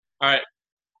All right.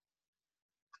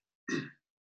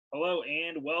 Hello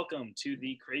and welcome to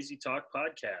the Crazy Talk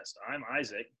podcast. I'm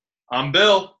Isaac. I'm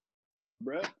Bill.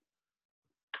 Brett.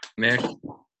 Nick.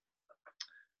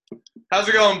 How's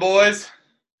it going, boys?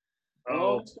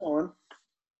 It's going.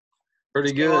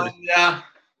 Pretty good. Yeah.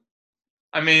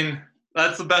 I mean,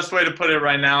 that's the best way to put it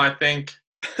right now, I think.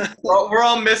 We're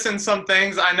all missing some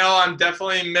things. I know I'm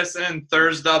definitely missing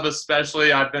Thursdub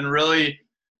especially. I've been really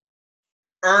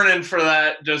earning for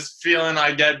that, just feeling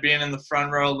I get being in the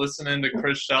front row, listening to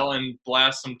Chris Shelton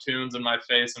blast some tunes in my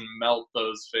face and melt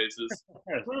those faces.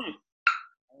 I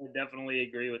would definitely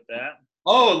agree with that.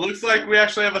 Oh, it looks like we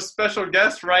actually have a special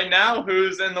guest right now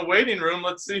who's in the waiting room.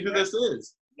 Let's see who this is.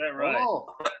 Is that right? Oh.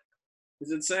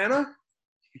 Is it Santa?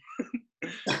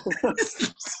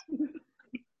 It's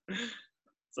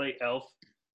like Elf.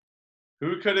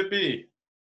 Who could it be?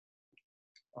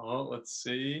 Oh, let's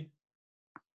see.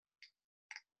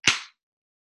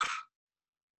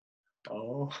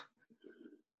 Oh.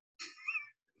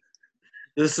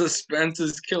 The suspense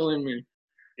is killing me.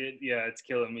 It's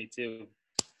killing me too.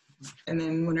 And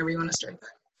then whenever you want to start.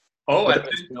 Oh, I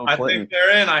think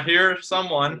they're in. I hear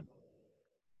someone.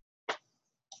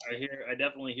 I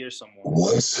definitely hear someone.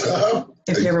 What's up?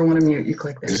 If you ever want to mute, you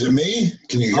click there. Is it me?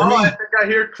 Can you hear Oh, me? I think I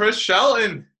hear Chris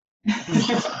Shelton.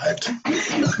 What?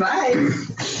 Bye.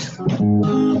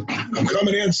 I'm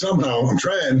coming in somehow. I'm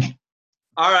trying.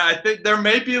 All right, I think there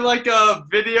may be like a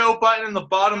video button in the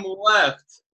bottom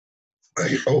left.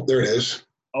 Oh, there it is.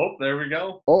 Oh, there we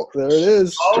go. Oh, there it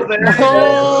is. Oh, there it is.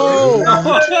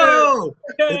 Oh!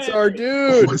 It's our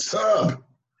dude. What's up?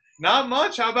 Not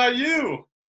much. How about you?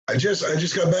 I just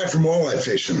got back from walleye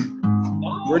fishing.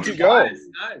 Oh, Where'd you go? Nice.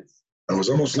 I was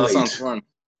almost That late. sounds fun. I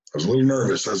was a little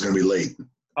nervous. I was going to be late.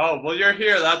 Oh, well, you're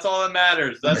here. That's all that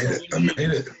matters. That's what I we made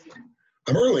need. it.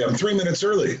 I'm early. I'm 3 minutes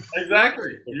early.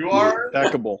 Exactly. You are.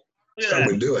 Impeccable. That's how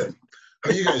we do it.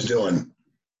 How you guys doing?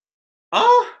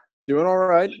 Oh, Doing all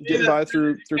right. Getting by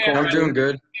through I'm quarantine. doing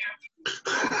good.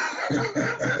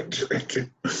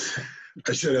 Drinking.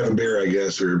 I should have a beer, I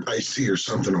guess, or iced tea or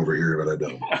something over here, but I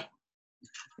don't.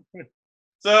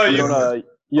 so You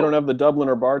you. don't have the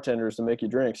Dubliner bartenders to make you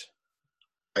drinks.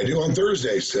 I do on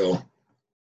Thursday still.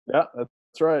 Yeah, that's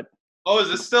right. Oh, is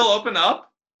this still open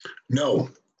up? No.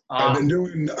 I've been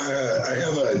doing, I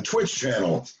have a Twitch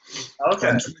channel Okay.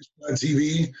 on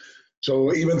Twitch.tv.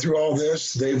 So even through all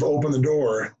this, they've opened the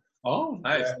door. Oh,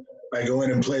 nice. I go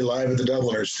in and play live at the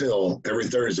Dubliner still every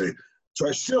Thursday. So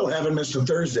I still haven't missed a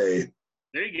Thursday.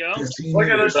 There you go. 15 Look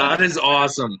at years. us. That is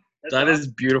awesome. That's That awesome. is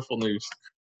beautiful news.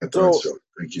 I thought so.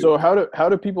 Thank you. So how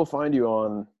do people find you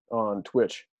on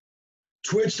Twitch?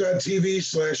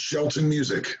 Twitch.tv/Shelton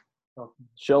Music.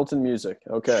 Shelton Music.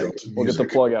 Okay. Shelton We'll get the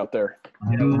Music. plug out there.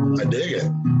 I dig it.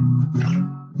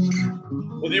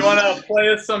 Well, do you want to play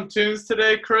us some tunes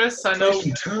today, Chris? I know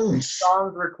Some tunes.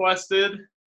 songs requested.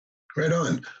 Right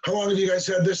on. How long have you guys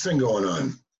had this thing going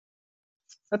on?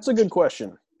 That's a good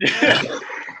question. Yeah.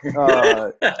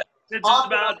 It's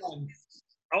about,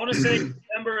 I want to say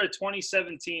December of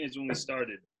 2017 is when we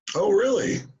started. Oh,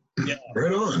 really? Yeah.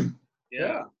 Right on.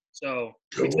 Yeah. So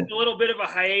Cool. we took a little bit of a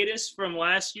hiatus from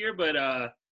last year, but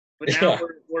now Yeah.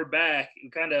 we're back.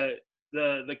 Kind of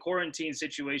the quarantine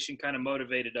situation kind of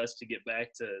motivated us to get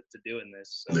back to doing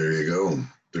this. So. There you go.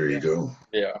 There you go.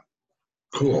 Yeah.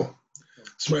 Cool.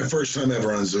 It's my first time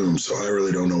ever on Zoom, so I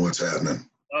really don't know what's happening.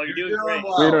 Oh, you're doing great.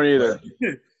 We don't either.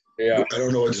 Yeah. I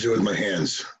don't know what to do with my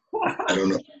hands. I don't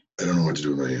know what to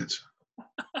do with my hands.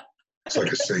 It's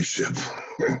like a spaceship.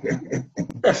 All right.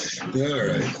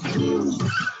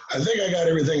 I think I got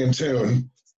everything in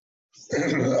tune.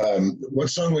 What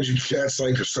song would you cats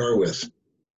like to start with?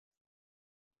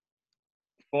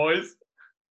 Boys,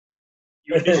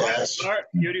 You would do Yes, fast car?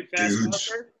 You would do fast car dudes.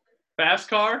 first? fast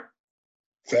car?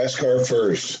 Fast car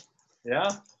first. Yeah,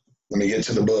 Let me get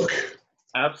to the book.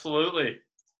 absolutely.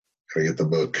 Gotta get the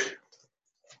book.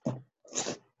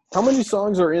 How many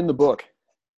songs are in the book?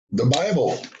 The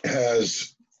Bible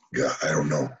has, God, I don't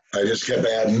know. I just kept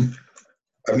adding.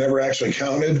 I've never actually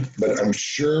counted, but I'm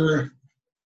sure.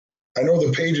 I know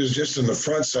the pages just in the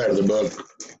front side of the book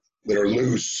that are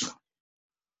loose.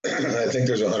 I think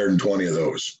there's 120 of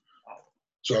those.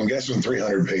 So I'm guessing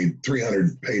 300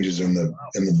 pages in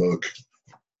the book,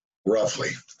 roughly,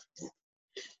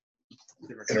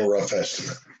 in a rough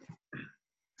estimate.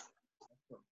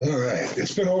 All right.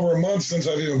 It's been over a month since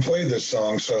I've even played this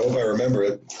song, so I hope I remember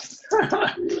it.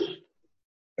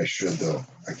 I should, though.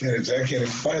 I can't even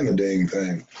find the dang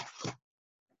thing.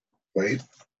 Wait.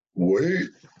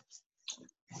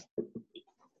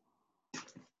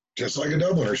 Just like a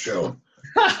Dubliner show.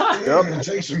 It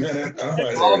takes a minute. All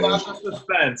right, All there it is. about the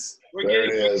suspense. We're There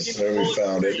it getting is. There we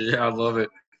found it. Yeah, I love it.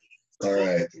 All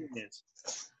right.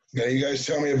 Now you guys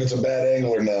tell me if it's a bad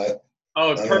angle or not.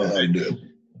 Oh, I don't know how to perfect. do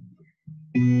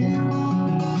it.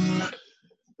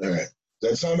 All right. Does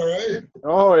that sound all right?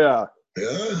 Oh yeah.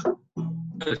 Yeah.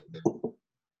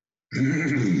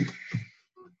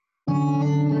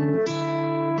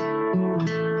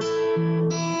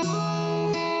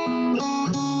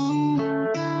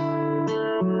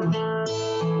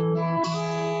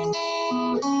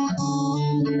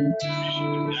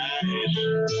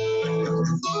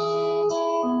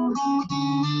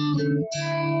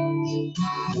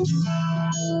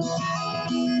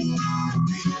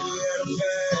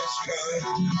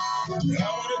 I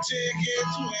wanna take it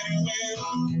to anywhere.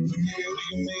 Yeah, we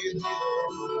can make it.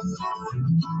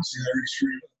 See, I already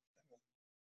screwed it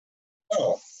up.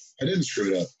 Oh, I didn't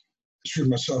screw it up. I screwed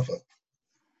myself up.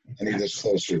 I need this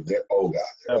closer. There. Oh God.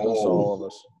 Happens to all of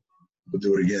us. We'll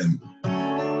do it again.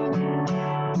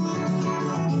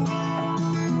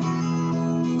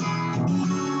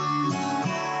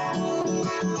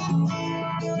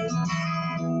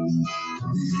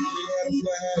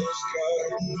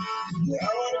 I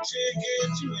wanna take it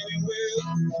to anywhere.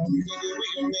 Maybe we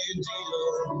can make a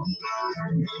deal.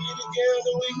 Maybe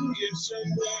together we can get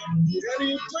somewhere.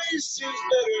 Any place seems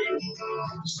better.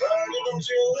 Sorry, don't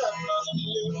you have nothing to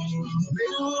lose.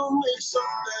 Maybe we'll make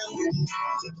something.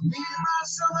 Me and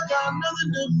myself, I got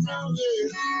nothing to prove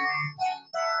it.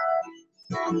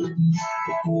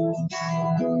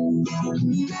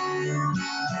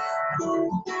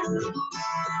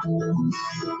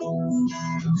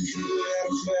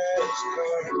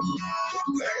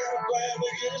 I got a plan to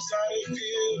get us out of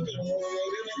here. Been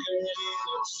waiting to get it.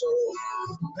 So,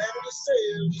 maybe to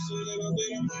save just a little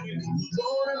bit of money.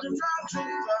 Going to drive too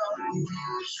far.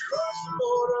 Just cross the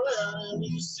border out into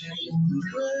the city.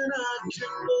 When I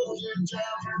kick those your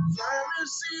job, finally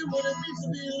see what it means to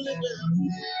be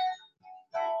living.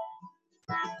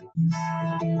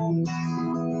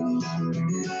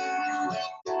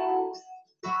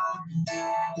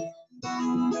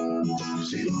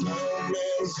 See, the poor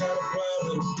man's got a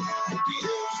problem. He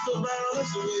used the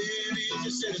violence the way it is.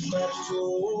 He said his body's too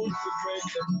old for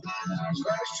drinking. His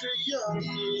body's too young to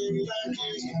live like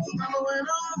his. Mama went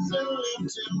off and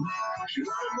left him. She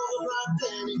wanted more life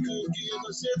than he could give.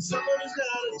 I said somebody's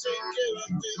gotta take care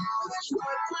of it. So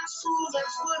I quit school,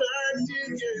 that's what I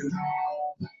did, yeah.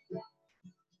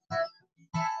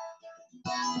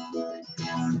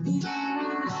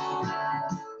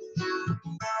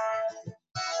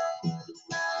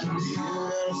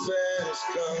 Fast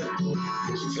car,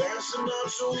 fast enough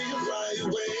so we can fly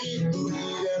away. We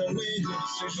gotta make a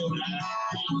decision.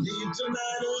 Leave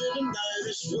tonight or live the night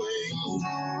this way.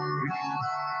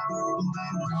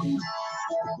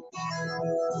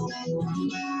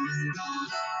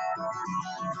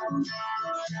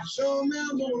 So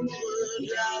remember when we were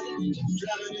driving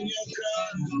in your car.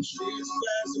 Streets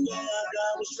fast and like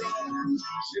I was strong.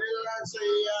 City lights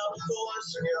lay out before us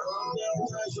and your arm down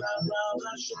was right around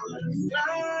my shoulder. I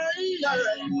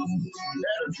had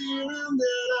a feeling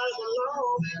that I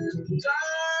belong.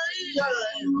 I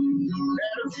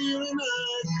had a feeling I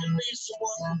could be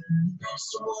someone, be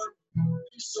someone,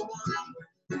 be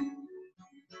someone.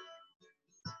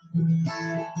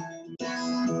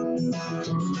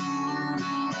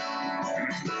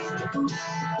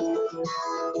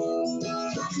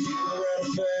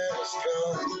 Fast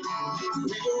car.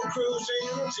 We go cruising,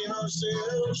 routine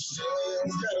ourselves, still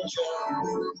got a job.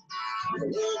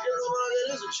 Work in the market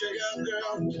as a checkout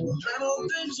girl. Plan on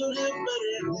things will get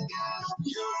better.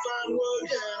 You'll find work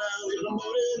and I'll get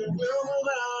promoted and we'll move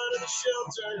out of the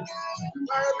shelter.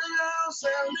 Buy a big house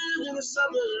and live in the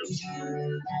suburbs.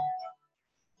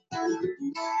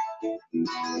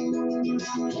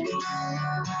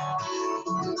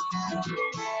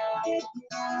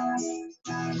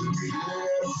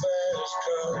 Fast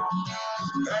car.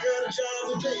 I got a job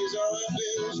that pays all my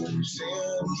bills. See,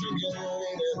 I'm drinking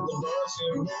lean at the bar,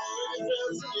 saying, boy, you got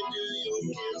to do your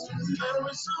kids. I know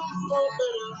it's so far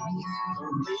better.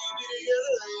 Maybe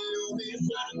together you'll be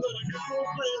fine, but I got no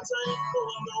plans, I ain't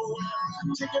going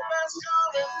nowhere. Take a fast car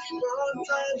and keep on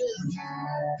driving.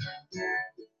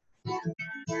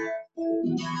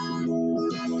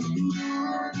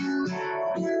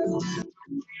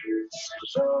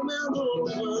 So remember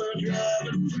when we were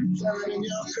driving in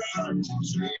your car.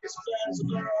 Streets fast and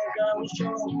dark, I was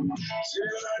strong. City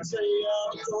lights lay out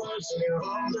the course, and your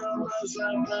arm down my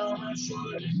side, down my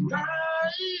shoulder. I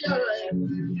had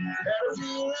a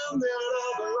feeling that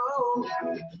I belong.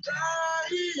 I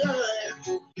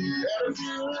had a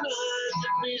feeling I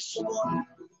could be someone,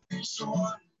 be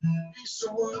someone, be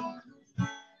someone.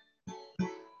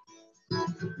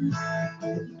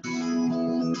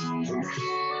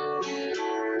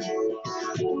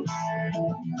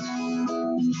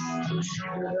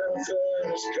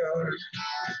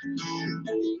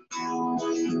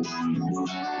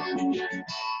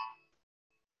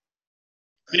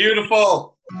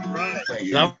 Beautiful. Right. Thank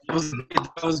you. That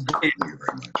was great. Thank you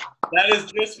very much. That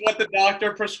is just what the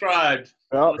doctor prescribed.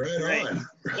 Well, Right on.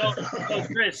 So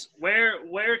Chris,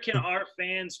 where can our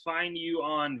fans find you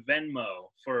on Venmo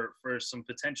for some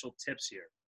potential tips here?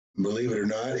 Believe it or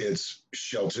not, it's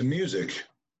Shelton Music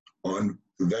on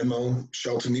Venmo.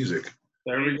 Shelton Music.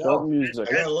 There we go. Shelton Music.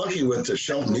 I got lucky with the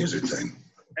Shelton Music thing.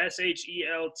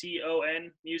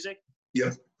 SHELTON music.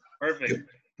 Yep, Perfect.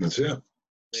 that's it.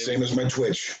 Same as my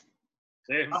Twitch.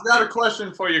 There. I've got a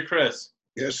question for you, Chris.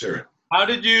 Yes, sir. How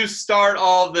did you start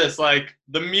all of this? Like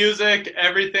the music,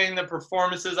 everything, the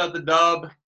performances at the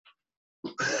Dub?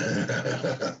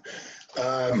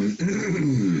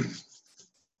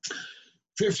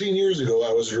 15 years ago,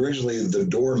 I was originally the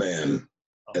doorman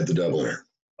at the Dubliner.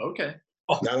 Okay.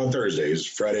 Not on Thursdays,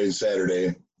 Friday and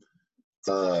Saturday.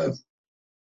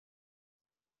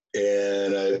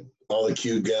 All the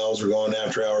cute gals were going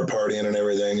after hour partying and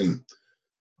everything. And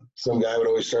some guy would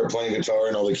always start playing guitar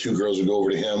and all the cute girls would go over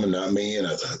to him and not me. And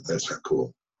I thought, that's not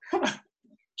cool.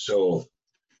 So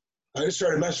I just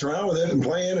started messing around with it and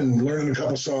playing and learning a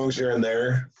couple songs here and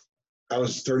there. I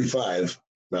was 35,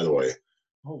 by the way.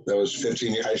 That was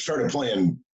 15 years. I started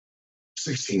playing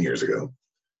 16 years ago.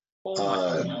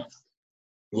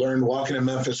 Learned Walking in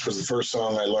Memphis was the first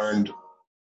song I learned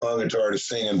on guitar to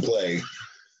sing and play.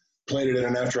 Played it at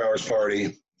an after hours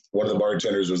party. One of the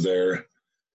bartenders was there.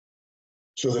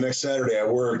 So the next Saturday I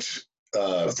worked,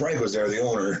 Frank was there, the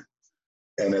owner.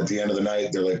 And at the end of the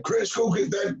night, they're like, Chris, go get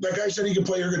that guy said he could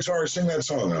play your guitar, sing that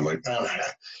song. And I'm like,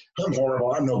 I'm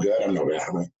horrible. I'm no good.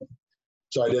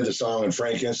 So I did the song and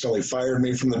Frank instantly fired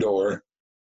me from the door,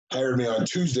 hired me on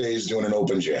Tuesdays doing an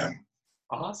open jam.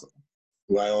 Awesome.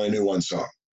 Well, I only knew one song.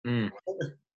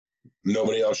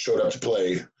 Nobody else showed up to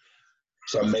play.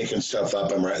 So I'm making stuff up.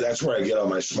 That's where I get all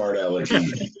my smart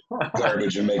alecky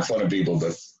garbage and make fun of people.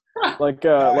 But like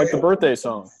the birthday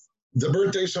song. the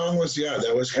birthday song was,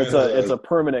 that was kind It's a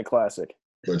permanent classic.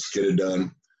 let's get it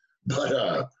done.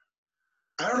 But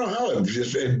I don't know how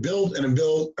it built and it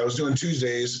built. I was doing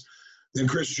Tuesdays. Then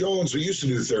Chris Jones, who used to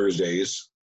do Thursdays,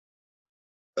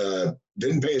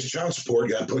 didn't pay his child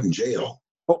support, got put in jail.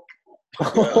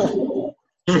 So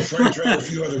Frank tried a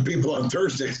few other people on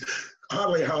Thursdays.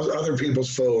 Oddly, how other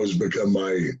people's foes become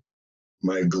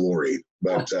my glory.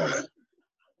 But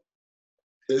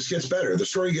this gets better. The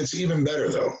story gets even better,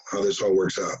 though, how this all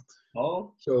works out.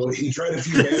 Oh. So he tried a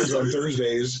few bands on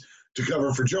Thursdays to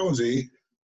cover for Jonesy.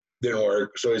 Didn't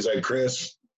work. So he's like,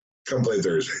 Chris, come play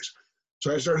Thursdays.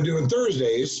 So I started doing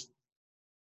Thursdays.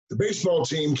 The baseball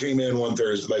team came in one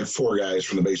Thursday, like 4 guys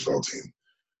from the baseball team.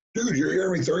 Dude, you're here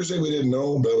every Thursday? We didn't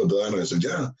know, blah, blah, blah. And I said,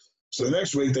 yeah. So the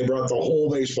next week, they brought the whole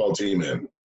baseball team in.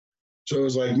 So it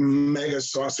was like mega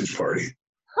sausage party.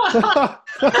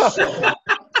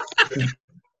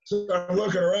 So I'm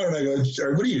looking around and I go,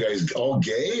 what are you guys, all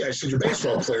gay? I said, you're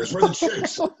baseball players. Where are the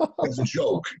chicks? That's a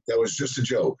joke. That was just a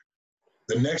joke.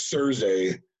 The next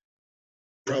Thursday,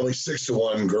 probably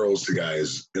 6-1 girls to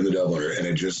guys in the Dubliner. And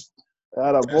it just,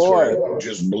 Attaboy.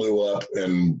 just blew up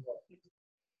and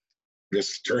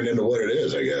just turned into what it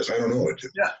is, I guess. I don't know. It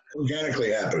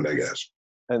organically happened, I guess.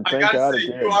 And I thank gotta God say, it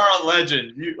you did. are a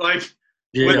legend. You like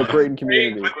In with the the Creighton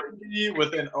community.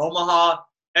 within Omaha,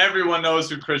 everyone knows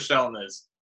who Chris Shelton is.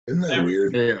 Isn't that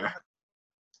weird? Yeah.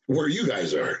 Where you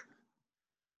guys are.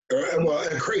 Well,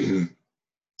 at Creighton,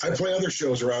 I play other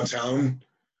shows around town.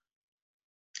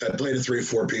 I play to 3 or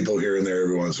 4 people here and there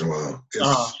every once in a while.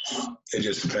 It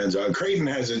just depends on. Creighton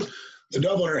has it. The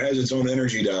Dubliner has its own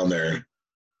energy down there.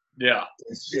 Yeah.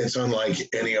 It's unlike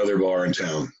any other bar in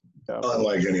town. Yeah.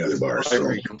 Unlike any other bar. I So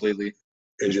agree completely.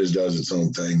 it just does its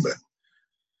own thing.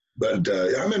 But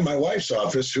I'm in my wife's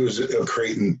office, who is at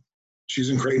Creighton. She's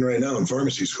in Creighton right now in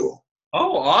pharmacy school.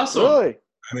 Oh, awesome. Really?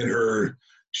 I'm in her.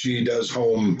 She does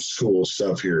home school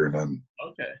stuff here, and I'm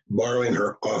Okay. borrowing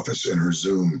her office and her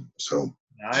Zoom. So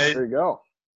Nice. There you go.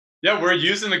 Yeah, we're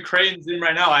using the Creighton Zoom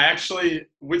right now.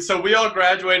 We all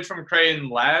graduated from Creighton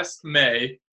last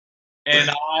May, and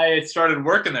I started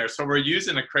working there. So we're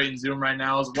using a Creighton Zoom right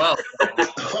now as well.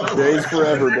 Days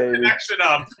forever, baby. Connection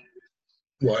up.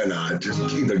 why not? Just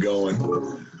keep it going.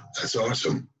 That's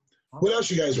awesome. What else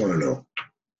you guys want to know?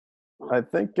 I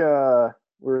think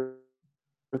we're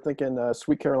thinking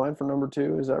Sweet Caroline for number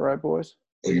 2. Is that right, boys?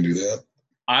 We can do that.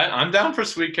 I'm down for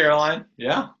Sweet Caroline.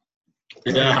 Yeah.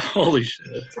 Yeah, holy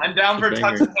shit. I'm down for Banger.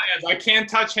 touching hands. I can't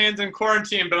touch hands in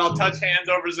quarantine, but I'll touch hands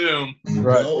over Zoom.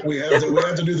 Right. Well, we have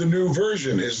to do the new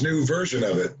version, his new version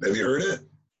of it. Have you heard it?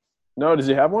 No, does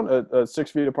he have one? A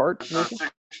 6 feet apart? Nathan?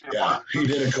 Yeah, he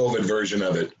did a COVID version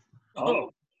of it.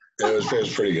 Oh, It was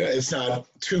pretty good. It's not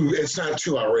too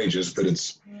outrageous, but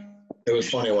it was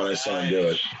funny when I saw him do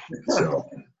it. So,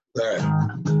 all right,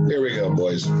 here we go,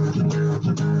 boys.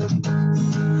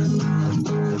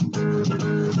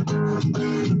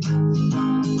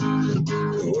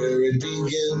 Where it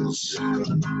begins, I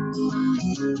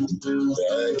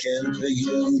can't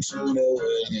begin to know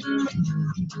it,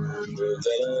 but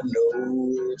then I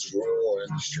know it's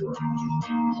growing strong.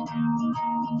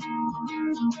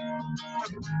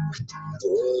 It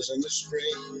was in the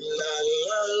spring, la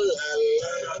la la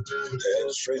la,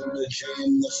 that spring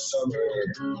became the summer.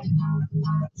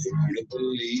 Who'd have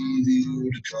believed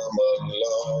you'd come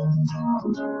along?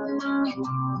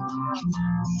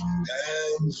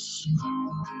 Hands,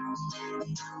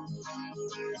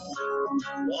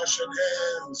 washing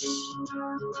hands,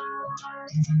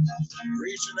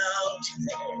 reaching out.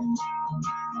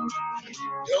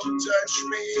 Don't touch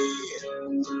me,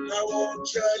 I won't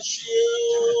touch you.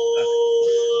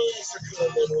 It's a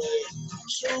common way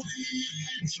to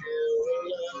lead you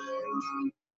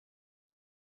alive.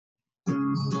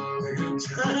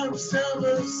 Times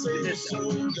never seem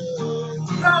so good.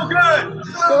 So good.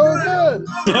 So good.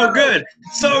 So good.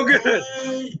 So good.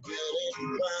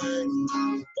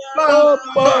 Ba,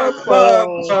 ba, ba.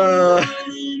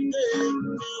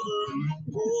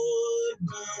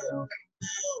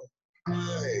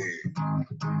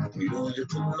 We don't get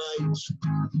tonight.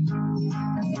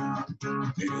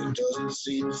 It doesn't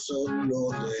seem so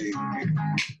lonely.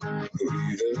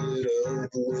 Leave it up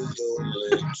with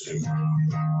only two.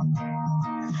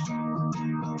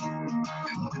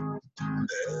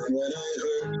 And when I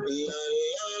heard la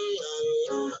la la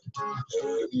la, the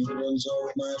runs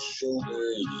off my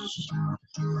shoulders.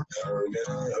 How can I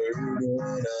hurt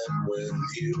when I'm with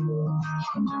you?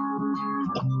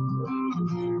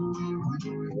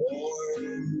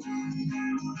 Warm.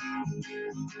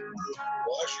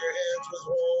 Wash your hands with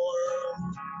warm.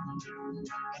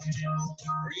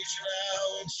 Reaching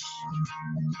out.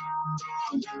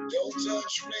 Don't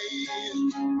touch me. I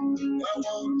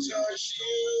won't touch you.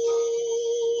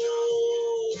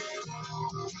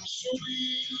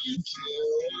 Sweet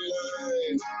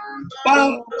alive.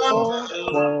 Bum,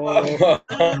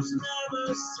 Times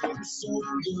never seem so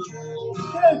good.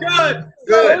 So good.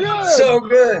 Good. So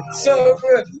good. So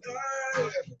good.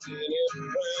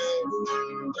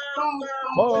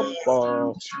 Ba,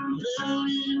 ba.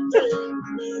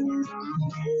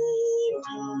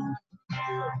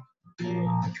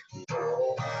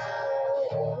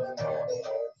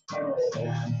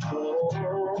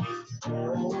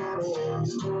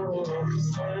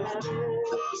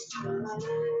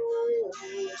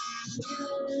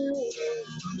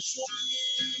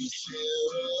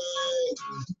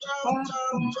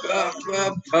 Ba,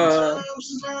 ba, ba.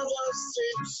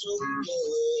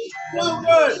 So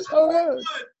good. So good.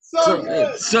 So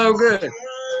good. So good.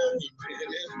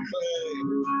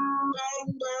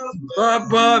 Ba,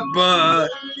 ba, ba.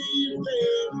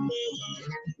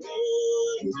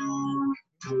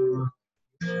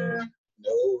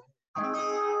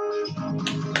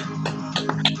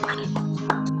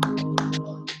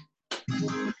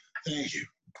 Thank you.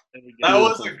 there we That go.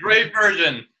 was a great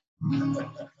version.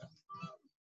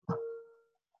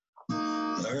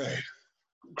 All right.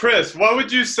 Chris, what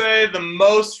would you say the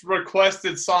most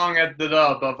requested song at the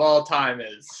Dub of all time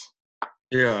is?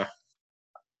 Yeah.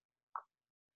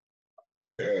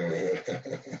 The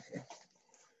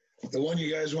one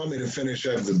you guys want me to finish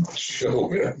up the show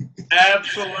with.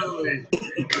 Absolutely.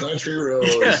 Country Roads.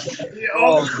 The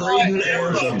Oh, ultimate Creedon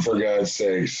anthem. anthem, for God's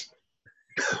sakes.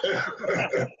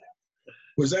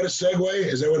 Was that a segue?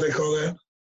 Is that what they call that?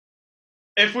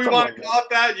 If we Something want like to call it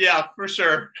that, yeah, for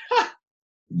sure.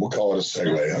 We'll call it a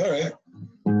segue. All right.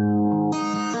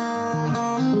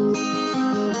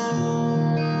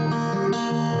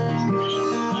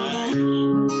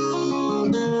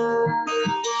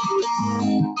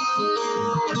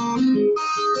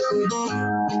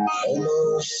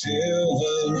 Almost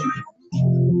heaven,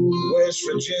 West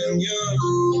Virginia,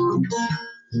 Blue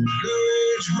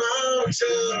Ridge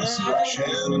Mountains,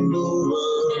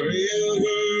 Shenandoah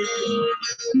River.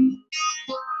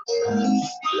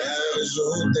 Life is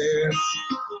out there,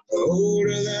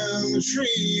 older than the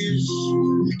trees,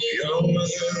 younger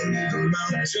than the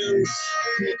mountains,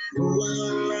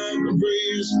 well like the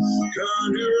breeze.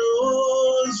 Country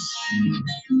roads,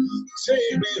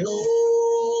 take me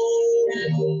home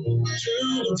to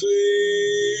the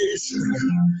place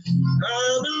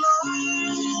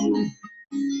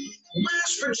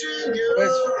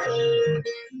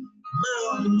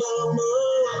mama,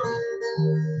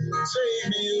 take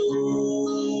me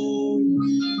home,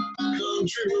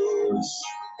 country roads.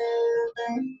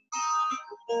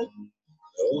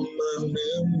 All my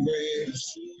memories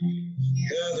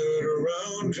gathered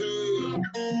around her,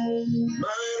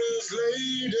 miner's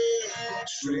lady,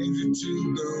 stranger to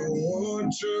the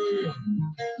water,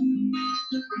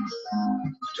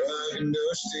 dark and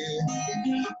dusty,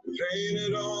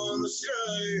 painted on the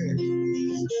sky,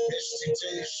 misty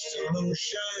taste of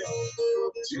moonshine,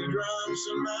 teardrops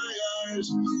in my eyes,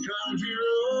 country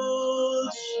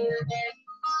roads,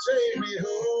 take me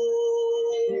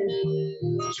home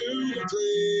to the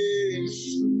place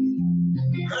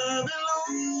I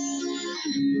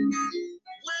belong,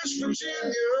 West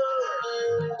Virginia,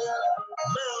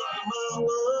 Mountain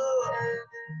Mama,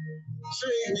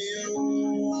 take me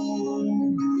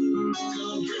home,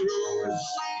 country roads.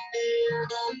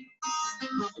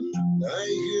 I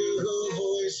hear her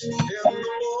voice in the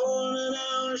morning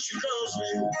hour, she calls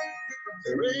me.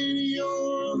 The radio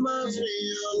reminds me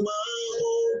of my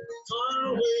home far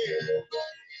away.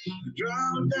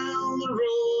 Driving down the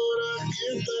road, I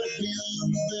get that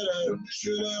feeling that I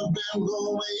should have been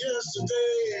going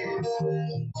yesterday.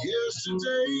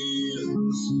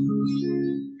 Yesterday's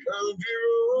country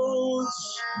roads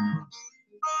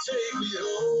take me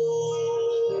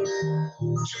home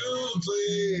to the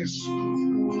place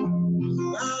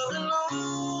I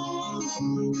belong,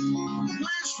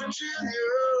 West Virginia,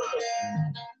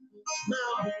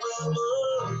 Mountain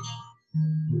Mama,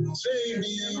 take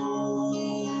me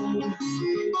home,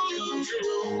 country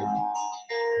road,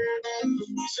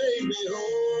 take me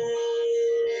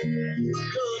home,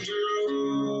 country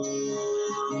road.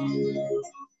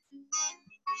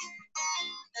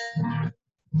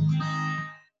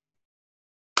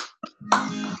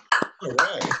 All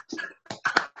right.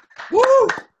 Woo!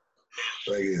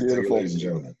 Thank you, Beautiful. ladies and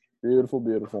gentlemen. Beautiful,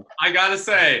 beautiful. I gotta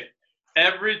say,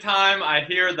 every time I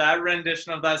hear that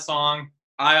rendition of that song,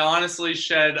 I honestly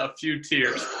shed a few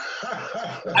tears.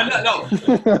 I'm not, no,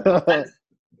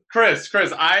 Chris,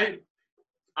 I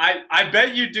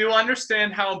bet you do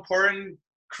understand how important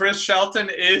Chris Shelton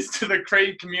is to the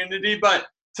Creighton community, but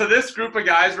to this group of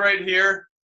guys right here,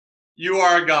 you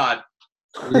are a god.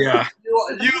 Yeah.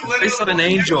 You Voice of an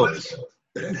literally, angel.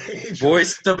 An angel.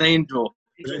 Voice of an angel.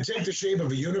 Did I take the shape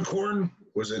of a unicorn?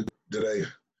 I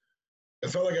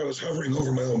felt like I was hovering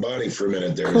over my own body for a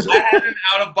minute there. I had an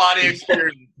out-of-body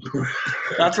experience.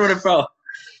 That's what it felt.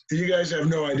 You guys have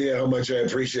no idea how much I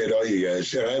appreciate all you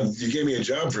guys. You gave me a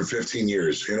job for 15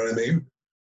 years. You know what I mean?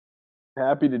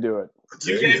 Happy to do it.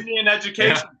 You gave me an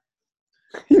education.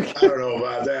 I don't know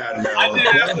about that. I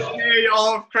didn't have No. to pay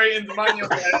all of Creighton's money away.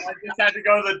 I just had to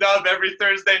go to the Dub every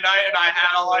Thursday night, and I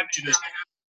had all I needed.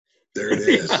 There it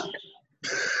is.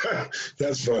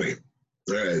 That's funny.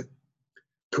 All right.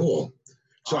 Cool.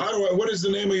 So what is the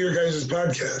name of your guys'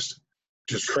 podcast?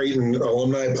 Just Creighton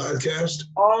Alumni Podcast?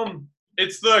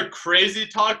 It's the Crazy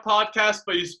Talk podcast,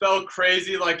 but you spell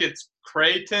crazy like it's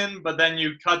Creighton, but then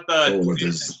you cut the Oh, with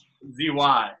this.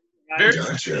 ZY. Very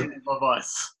Gotcha. creative of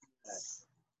us.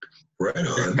 Right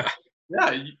on.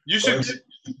 Yeah, you should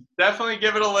definitely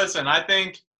give it a listen. I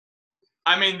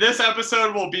mean, this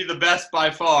episode will be the best by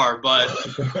far, but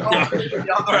the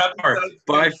other episodes,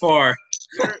 By far.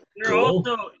 Cool.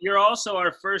 You're also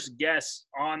our first guest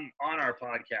on our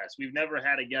podcast. We've never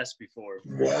had a guest before.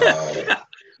 Wow.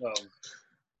 So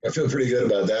I feel pretty good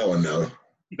about that one now.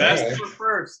 best Alright. for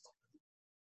first.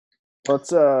 Let's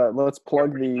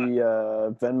plug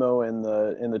the Venmo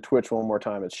and the Twitch one more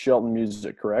time. It's Shelton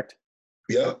Music, correct?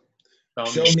 Yep.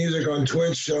 Sheldon Music on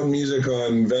Twitch, Sheldon Music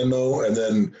on Venmo, and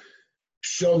then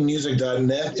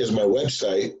SheldonMusic.net is my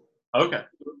website. Okay.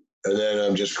 And then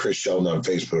I'm just Chris Sheldon on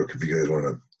Facebook if you guys want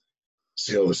to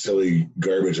see all the silly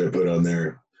garbage I put on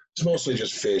there. It's mostly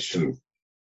just fish and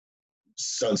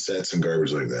sunsets and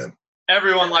garbage like that.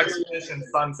 Everyone likes fish and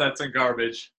sunsets and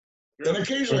garbage. And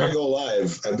occasionally I go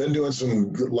live. I've been doing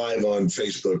some live on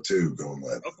Facebook too, going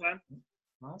live. okay.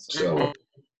 So,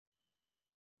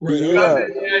 right You on. have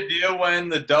any idea when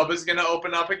the Dub is going to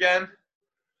open up again?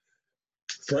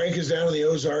 Frank is down in the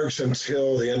Ozarks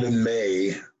until the end of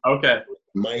May. Okay.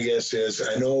 My guess is,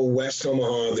 I know West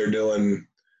Omaha,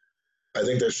 I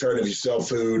think they're starting to sell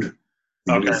food.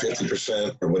 You can do Okay.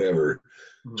 50% or whatever.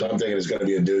 So I'm thinking it's going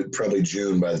to be probably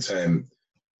June by the time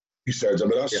he starts up.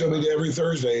 But I'll still be every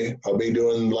Thursday. I'll be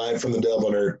doing live from the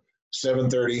Dubliner,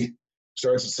 7:30.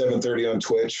 Starts at 7:30 on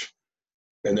Twitch,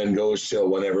 and then goes till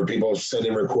whenever people send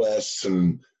in requests.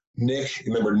 And Nick,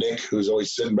 remember Nick, who's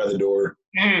always sitting by the door,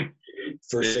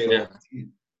 first table.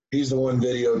 He's the one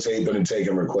videotaping and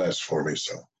taking requests for me.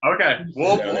 So Okay.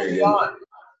 We'll Down there be again. on.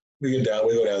 we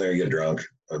go down there and get drunk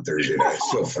on Thursday night.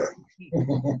 Still fun.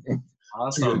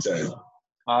 Awesome. Good time.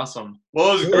 Awesome.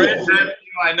 Well, it was Cool. great having you.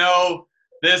 I know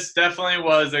this definitely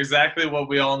was exactly what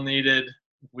we all needed.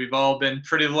 We've all been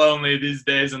pretty lonely these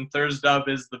days, and Thursday Up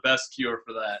is the best cure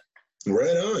for that.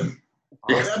 Right on.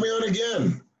 Have me on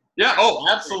again. Yeah. Oh,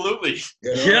 absolutely. You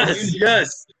know what I Yes,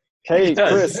 yes. Hey,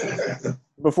 Yes. Chris,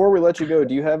 before we let you go,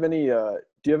 do you have any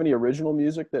original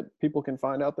music that people can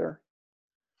find out there?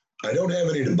 I don't have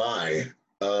any to buy.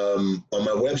 On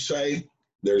my website,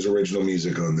 there's original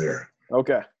music on there.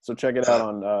 Okay, so check it out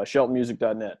on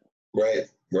sheltonmusic.net.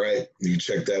 Right. You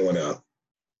check that one out.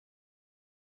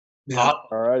 Awesome.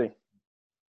 All righty.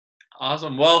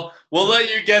 Awesome. Well, we'll let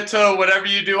you get to whatever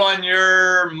you do on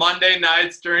your Monday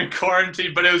nights during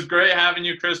quarantine, but it was great having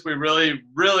you, Chris. We really,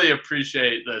 really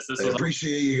appreciate this. This I was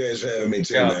appreciate you guys having me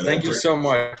too, Yeah, man. thank you so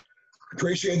much.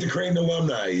 Appreciate the Creighton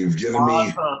alumni. You've given me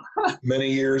awesome.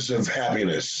 many years of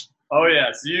happiness. Oh,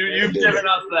 yes. You've given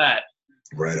us that.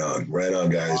 Right on,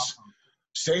 guys.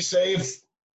 Stay safe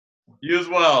You as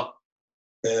well.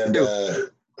 and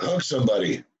hug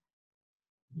somebody.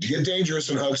 Get dangerous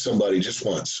and hug somebody just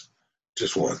once.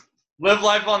 Just one. Live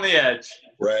life on the edge.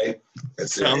 Right?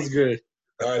 That's Sounds it. good.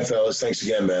 All right, fellas. Thanks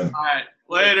again, man. All right.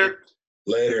 Later.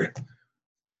 Later.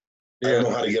 I don't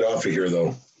know how to get off of here,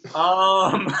 though.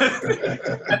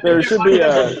 There should be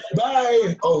a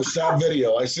Bye. Oh, stop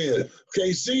video. I see it.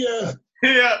 Okay, see ya.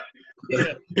 Yeah.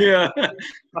 Yeah.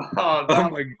 Oh, that Oh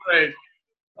was my, great.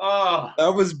 Oh,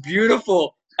 that was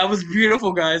beautiful. That was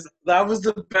beautiful, guys. That was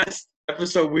the best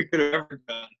episode we could have ever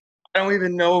done. I don't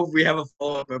even know if we have a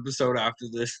follow-up episode after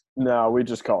this. no. We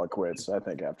just call it quits. I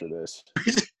think after this.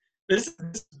 This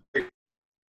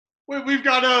we've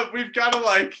gotta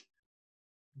like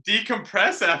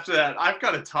decompress after that. I've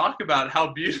got to talk about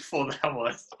how beautiful that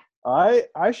was.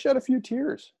 I shed a few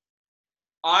tears.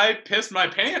 I pissed my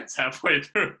pants halfway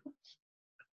through.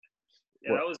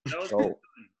 Yeah, that was Oh,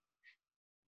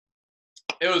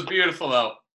 It was beautiful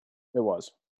though. it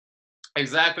was.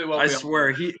 Exactly what I we all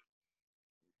swear,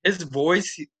 his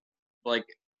voice, like,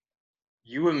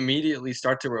 you immediately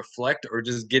start to reflect or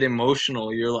just get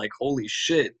emotional. You're like, holy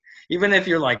shit. Even if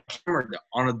you're like hammered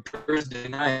on a Thursday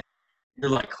night,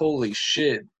 you're like, holy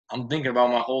shit. I'm thinking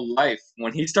about my whole life.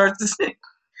 When he starts to sing,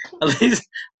 at least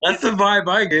that's the vibe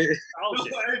I get.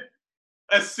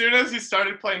 As soon as he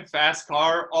started playing Fast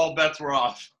Car, all bets were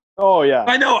off. Oh yeah.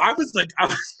 I know. I was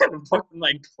gonna fucking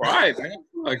like cry, man.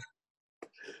 Like,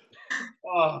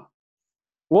 Oh,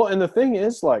 Well, and the thing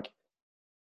is, like,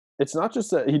 it's not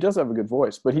just that he does have a good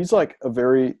voice, but he's like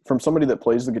from somebody that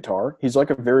plays the guitar, he's like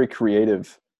a very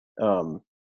creative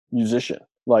musician.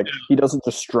 Like, he doesn't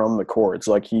just strum the chords.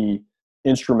 Like,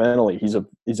 instrumentally, he's a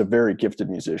very gifted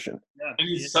musician. Yeah, and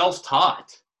he's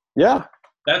self-taught. Yeah.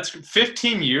 That's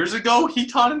 15 years ago he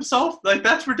taught himself? Like,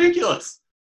 that's ridiculous.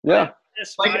 Yeah. I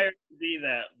aspire to be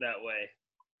that way.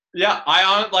 Yeah,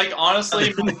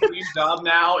 honestly, my dream job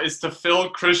now is to fill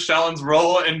Chris Shellen's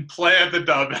role and play at the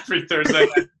Dub every Thursday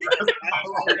night.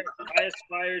 I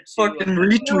aspire to fucking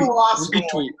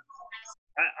retweet.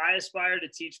 I aspire to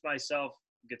teach myself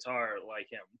guitar like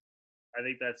him. I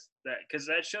think that's because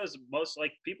that shows most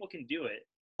like people can do it.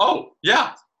 Oh,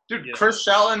 yeah. Dude, Yeah. Chris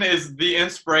Shellen is the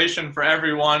inspiration for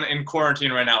everyone in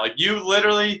quarantine right now. Like, you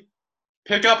literally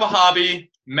pick up a hobby,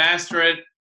 master it,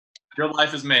 your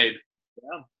life is made.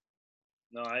 Yeah.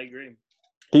 No, I agree.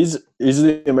 He's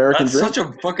the American That's dream. such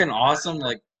a fucking awesome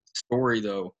like story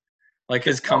though. Like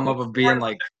his come up of being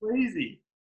like, Crazy.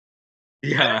 I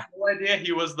yeah, had no idea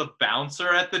he was the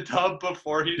bouncer at the Dub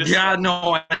before he just. yeah,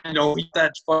 no, I know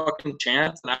that fucking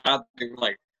chance, and I think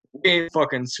like we ain't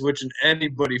fucking switching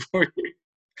anybody for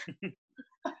you.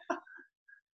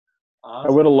 I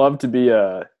would have loved to be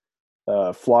a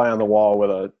fly on the wall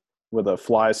with a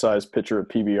fly-sized picture of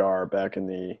PBR back in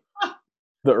the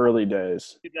early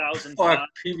days. 2005. Fuck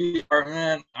PBR,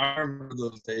 man. I remember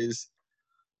those days.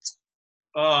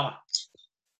 Oh, I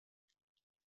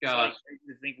God.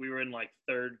 think we were in like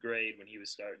third grade when he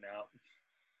was starting out.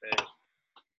 Yeah.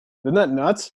 Isn't that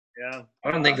nuts? Yeah.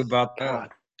 I don't think about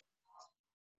that.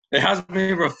 It has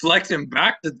me reflecting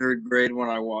back to third grade when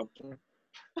I watched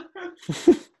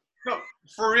it. No,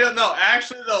 for real, no.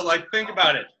 Actually, though, like, think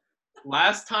about it.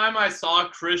 Last time I saw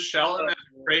Chris Shellen as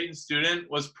a Creighton student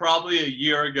was probably a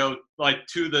year ago, like,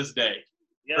 to this day.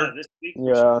 Yeah, this week.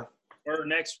 Yeah. Or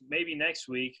maybe next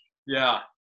week. Yeah.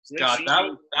 Next God,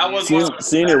 week, that was one of the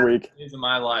Senior best week. days of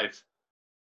my life.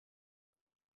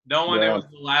 Knowing Yeah. it was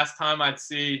the last time I'd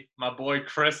see my boy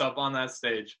Chris up on that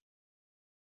stage.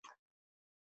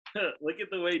 Look at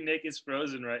the way Nick is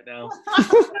frozen right now.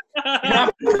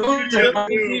 Not frozen.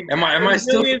 Am I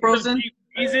still frozen?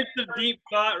 He's in some deep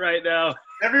thought right now.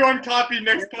 Everyone copy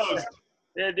Nick's post.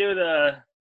 Yeah, do the.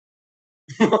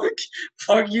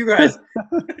 Fuck you guys.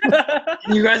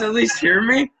 Can you guys at least hear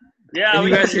me? Yeah, Can we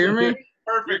you guys hear me?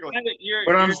 Perfectly.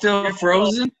 But I'm still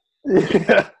frozen.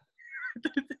 Yeah.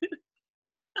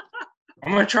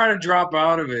 I'm gonna try to drop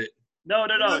out of it. No.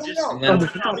 No. Just No, No. we can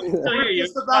still hear We're you.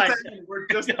 just about Fine. to end. We're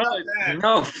just about to end.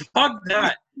 No, fuck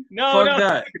that. No, Fuck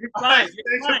that. You're All fine. right,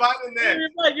 You're say fine. goodbye to Nick. You're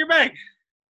back. You're back.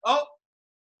 Oh,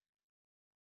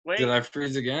 Wait. Did I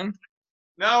freeze again?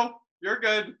 no, you're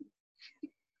good.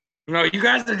 No, you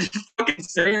guys are just fucking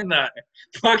saying that.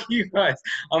 Fuck you guys.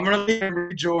 I'm gonna leave and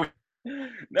rejoin. No,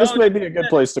 This may be a good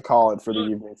place to call it for the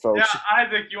evening, folks. Yeah,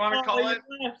 Isaac, you want to call it?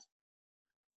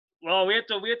 Well, we have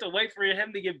to wait for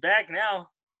him to get back now.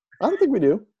 I don't think we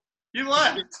do. You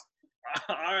left.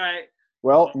 All right.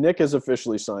 Well, Nick has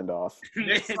officially signed off.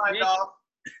 Nick signed off.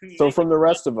 So from the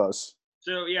rest of us,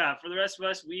 So yeah, for the rest of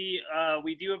us, we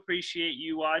do appreciate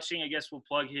you watching. I guess we'll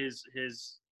plug his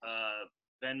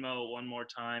Venmo one more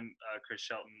time. Chris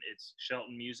Shelton. It's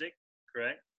Shelton Music,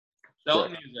 correct?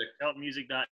 Shelton Music.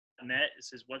 SheltonMusic.net is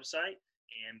his website,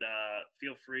 and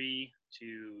feel free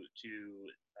to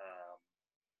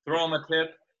Throw him a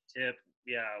tip. tip,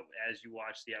 as you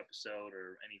watch the episode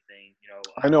or anything.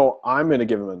 I know I'm going to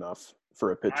give him enough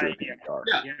for a picture of yeah. PBR.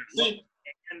 Yeah. Yeah, See,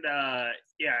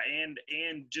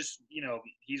 and just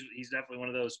he's definitely one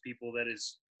of those people that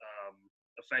is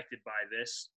affected by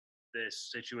this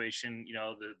situation.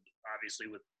 Obviously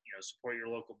with support your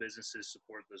local businesses,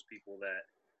 support those people that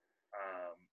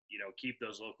keep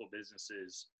those local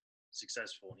businesses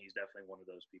successful, and he's definitely one of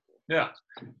those people. yeah.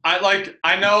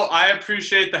 I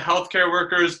appreciate the healthcare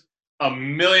workers a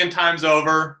million times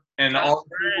over and all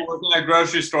the people working at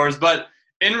grocery stores, but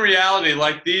in reality,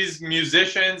 like these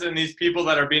musicians and these people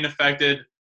that are being affected,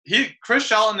 Chris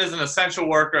Shelton is an essential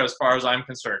worker as far as I'm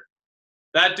concerned.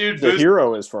 That dude The boosted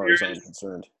hero, as far as I'm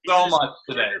concerned. so He's much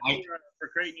today. Like, for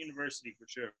Creighton University for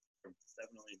sure.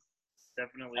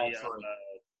 Definitely. Absolutely.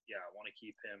 I want to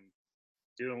keep him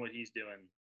doing what he's doing.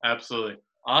 absolutely.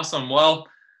 Awesome. Well,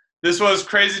 this was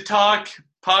Crazy Talk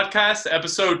Podcast,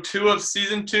 episode 2 of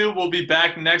season 2. We'll be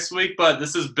back next week, but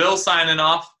this is Bill signing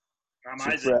off. I'm This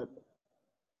is Isaac. Brett.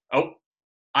 Oh,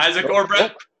 Isaac or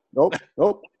Brett? Nope.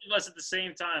 Both of us at the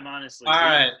same time, honestly. All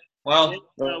right. Well,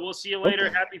 We'll see you later.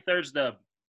 Happy Thursday.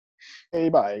 Hey,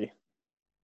 bye.